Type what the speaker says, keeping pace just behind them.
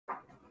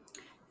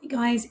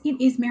Guys, it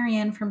is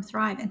Marianne from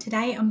Thrive, and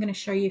today I'm going to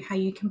show you how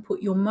you can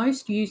put your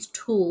most used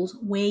tools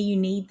where you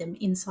need them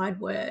inside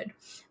Word.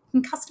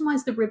 You can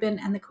customize the ribbon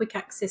and the quick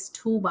access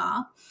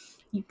toolbar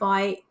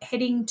by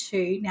heading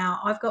to, now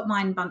I've got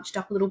mine bunched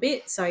up a little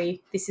bit, so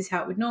this is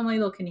how it would normally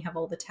look, and you have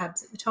all the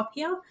tabs at the top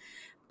here,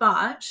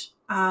 but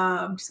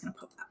I'm just going to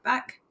pop that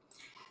back.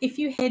 If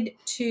you head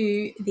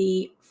to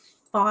the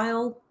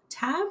File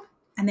tab,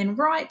 and then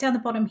right down the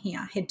bottom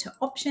here, head to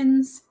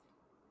Options,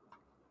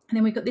 and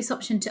then we've got this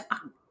option to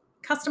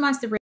customize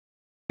the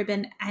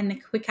ribbon and the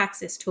quick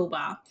access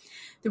toolbar.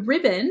 The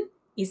ribbon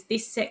is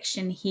this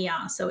section here.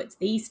 So it's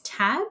these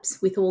tabs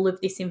with all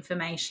of this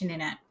information in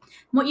it.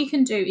 And what you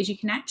can do is you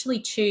can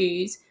actually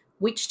choose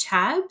which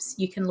tabs.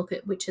 You can look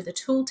at which are the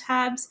tool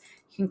tabs.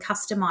 You can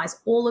customize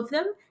all of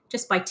them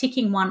just by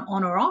ticking one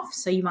on or off.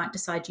 So you might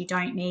decide you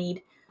don't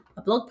need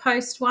a blog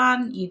post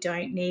one. You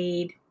don't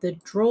need the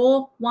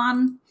draw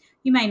one.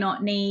 You may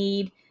not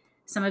need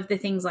some of the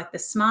things like the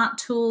smart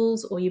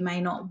tools, or you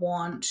may not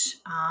want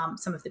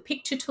some of the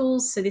picture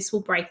tools. So this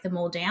will break them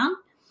all down,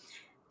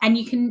 and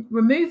you can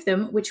remove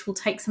them, which will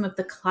take some of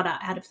the clutter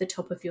out of the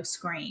top of your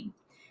screen.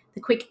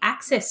 The quick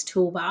access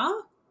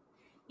toolbar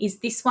is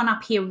this one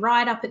up here,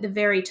 right up at the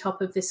very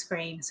top of the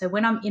screen. So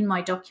when I'm in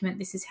my document,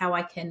 this is how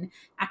I can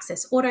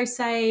access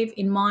autosave.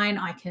 In mine,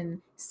 I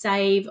can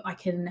save, I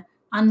can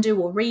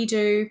undo or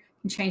redo,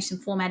 and change some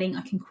formatting.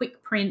 I can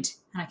quick print,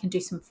 and I can do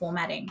some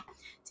formatting.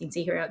 So you can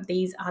see here,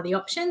 these are the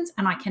options,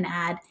 and I can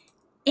add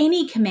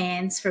any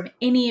commands from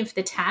any of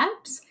the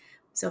tabs.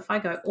 So if I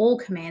go all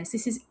commands,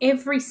 this is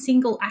every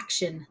single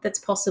action that's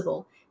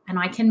possible. And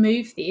I can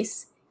move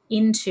this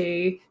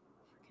into,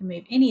 I can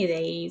move any of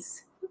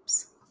these,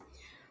 oops,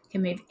 I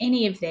can move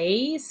any of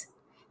these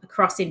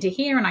across into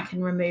here, and I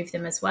can remove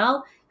them as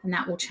well. And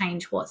that will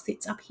change what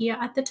sits up here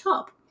at the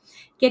top.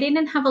 Get in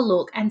and have a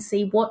look and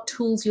see what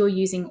tools you're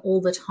using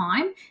all the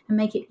time, and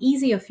make it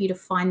easier for you to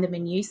find them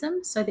and use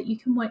them so that you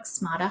can work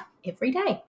smarter every day.